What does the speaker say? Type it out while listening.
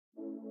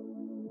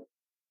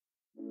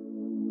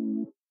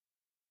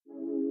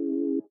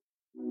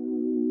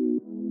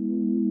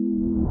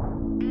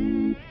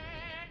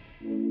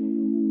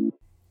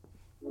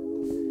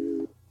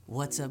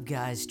What's up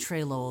guys,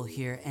 Trey Lowell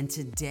here, and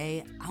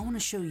today I want to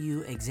show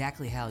you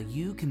exactly how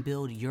you can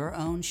build your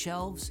own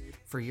shelves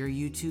for your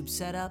YouTube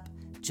setup,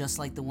 just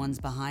like the ones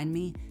behind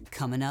me,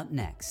 coming up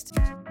next.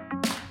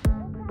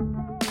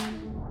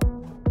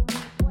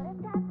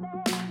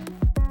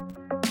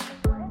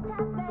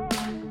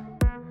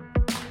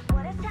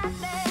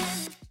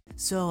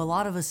 So a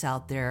lot of us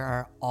out there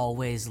are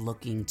always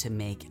looking to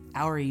make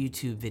our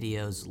YouTube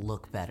videos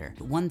look better.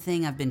 One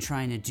thing I've been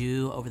trying to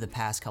do over the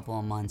past couple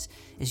of months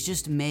is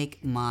just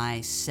make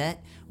my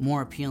set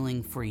more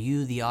appealing for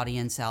you, the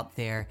audience out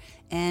there,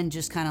 and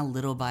just kind of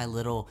little by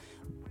little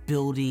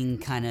building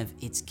kind of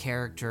its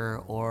character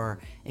or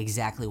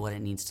exactly what it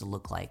needs to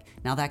look like.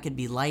 Now that could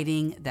be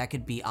lighting, that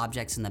could be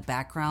objects in the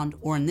background,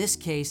 or in this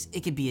case, it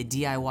could be a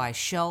DIY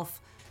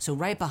shelf. So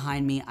right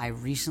behind me, I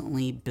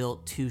recently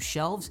built 2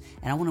 shelves,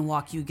 and I want to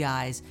walk you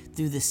guys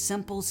through the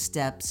simple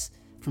steps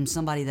from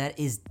somebody that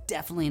is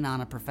definitely not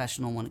a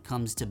professional when it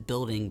comes to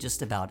building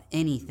just about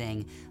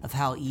anything, of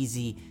how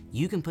easy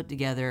you can put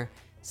together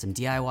some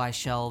DIY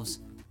shelves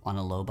on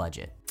a low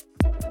budget.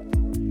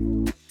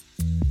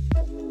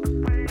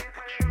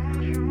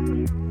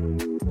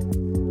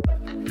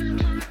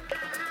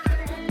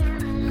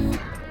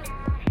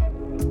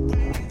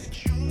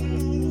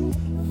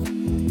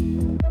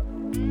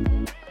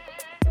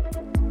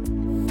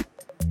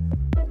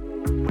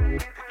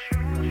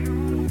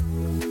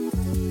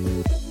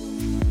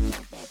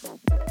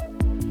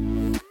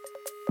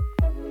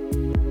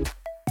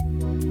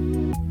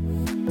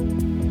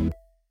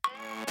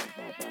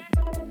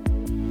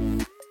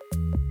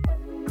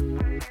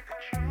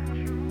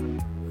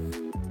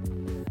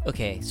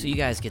 Okay, so you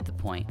guys get the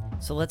point.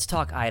 So let's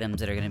talk items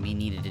that are going to be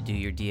needed to do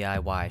your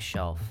DIY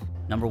shelf.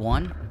 Number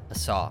 1, a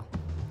saw.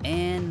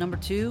 And number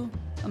 2,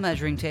 a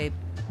measuring tape.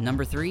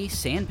 Number 3,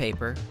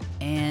 sandpaper.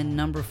 And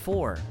number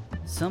 4,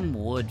 some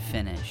wood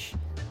finish.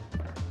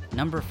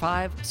 Number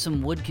 5,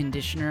 some wood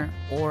conditioner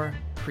or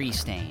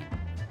pre-stain.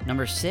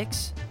 Number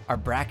 6 are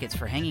brackets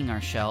for hanging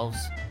our shelves.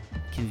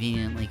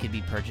 Conveniently could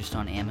be purchased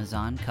on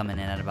Amazon, coming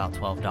in at about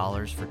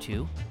 $12 for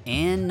 2.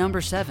 And number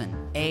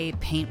 7, a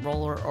paint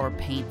roller or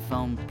paint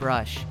foam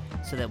brush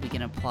so that we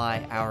can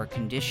apply our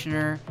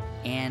conditioner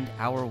and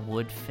our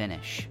wood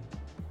finish.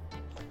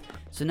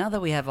 So now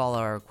that we have all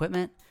our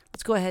equipment,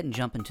 let's go ahead and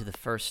jump into the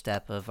first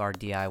step of our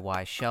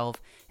DIY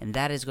shelf, and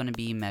that is going to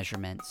be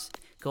measurements.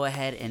 Go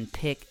ahead and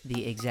pick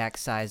the exact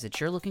size that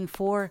you're looking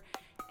for,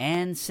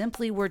 and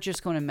simply we're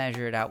just going to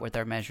measure it out with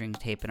our measuring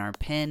tape and our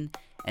pin,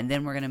 and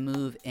then we're going to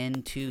move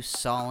into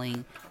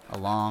sawing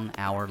along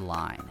our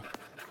line.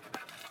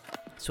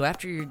 So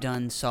after you're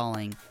done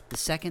sawing, the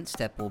second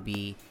step will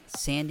be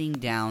sanding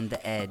down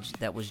the edge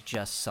that was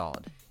just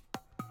sawed.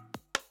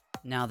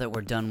 Now that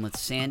we're done with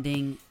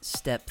sanding,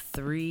 step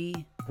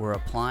 3, we're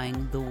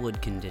applying the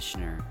wood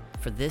conditioner.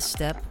 For this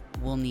step,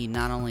 we'll need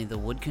not only the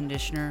wood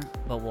conditioner,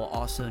 but we'll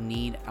also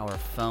need our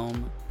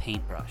foam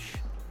paintbrush.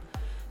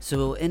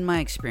 So in my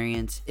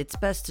experience, it's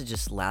best to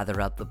just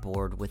lather up the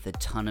board with a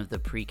ton of the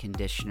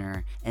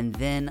pre-conditioner and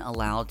then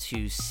allow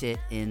to sit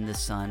in the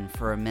sun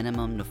for a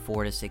minimum of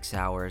 4 to 6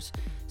 hours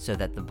so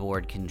that the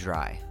board can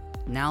dry.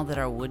 Now that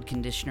our wood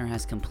conditioner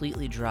has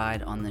completely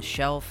dried on the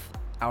shelf,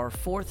 our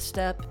 4th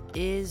step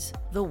is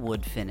the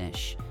wood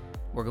finish.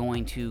 We're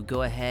going to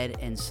go ahead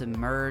and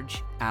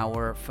submerge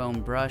our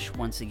foam brush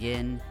once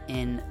again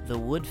in the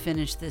wood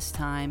finish this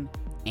time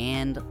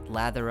and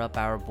lather up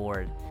our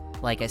board.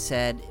 Like I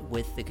said,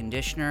 with the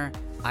conditioner,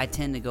 I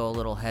tend to go a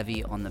little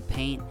heavy on the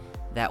paint.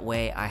 That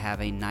way I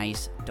have a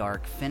nice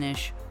dark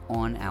finish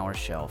on our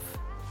shelf.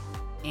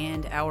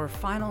 And our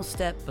final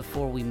step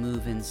before we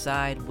move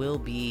inside will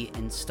be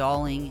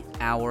installing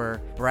our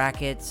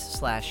brackets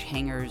 /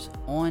 hangers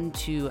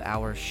onto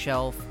our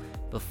shelf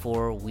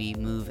before we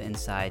move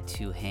inside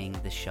to hang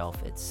the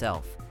shelf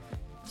itself.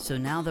 So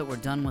now that we're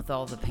done with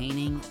all the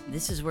painting,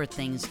 this is where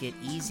things get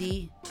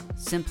easy.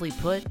 Simply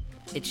put,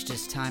 it's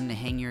just time to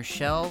hang your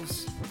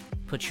shelves,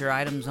 put your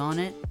items on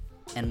it,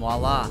 and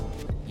voila,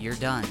 you're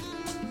done.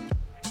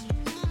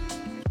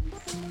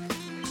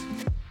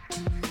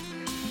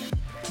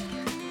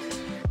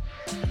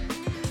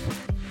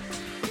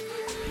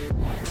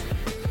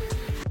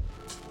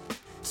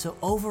 So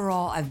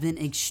overall, I've been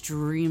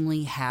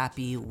extremely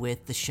happy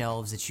with the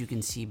shelves that you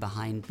can see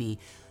behind me.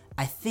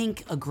 I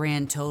think a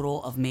grand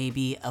total of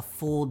maybe a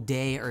full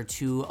day or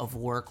 2 of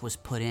work was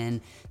put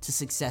in to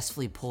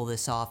successfully pull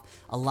this off.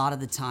 A lot of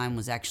the time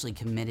was actually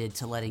committed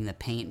to letting the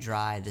paint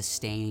dry, the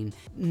stain,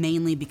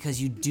 mainly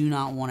because you do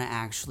not want to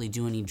actually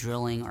do any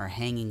drilling or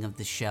hanging of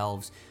the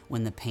shelves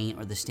when the paint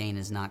or the stain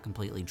is not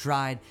completely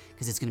dried,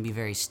 because it's going to be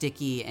very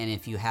sticky, and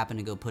if you happen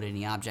to go put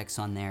any objects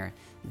on there,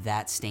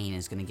 that stain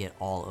is going to get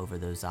all over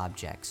those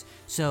objects.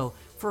 So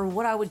for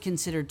what I would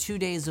consider 2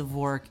 days of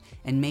work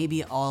and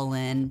maybe all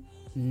in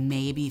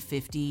maybe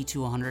 $50 to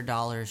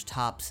 $100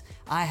 tops.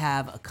 I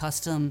have a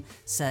custom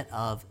set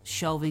of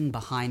shelving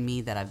behind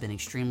me that I've been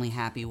extremely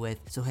happy with.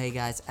 So hey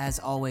guys, as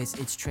always,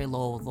 it's Trey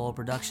Lowell with Lowell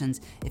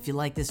Productions. If you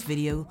like this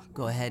video,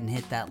 go ahead and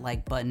hit that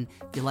like button.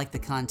 If you like the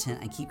content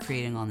I keep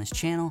creating on this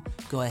channel,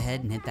 go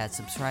ahead and hit that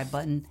subscribe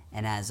button.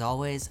 And as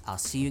always, I'll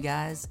see you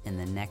guys in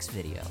the next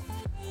video.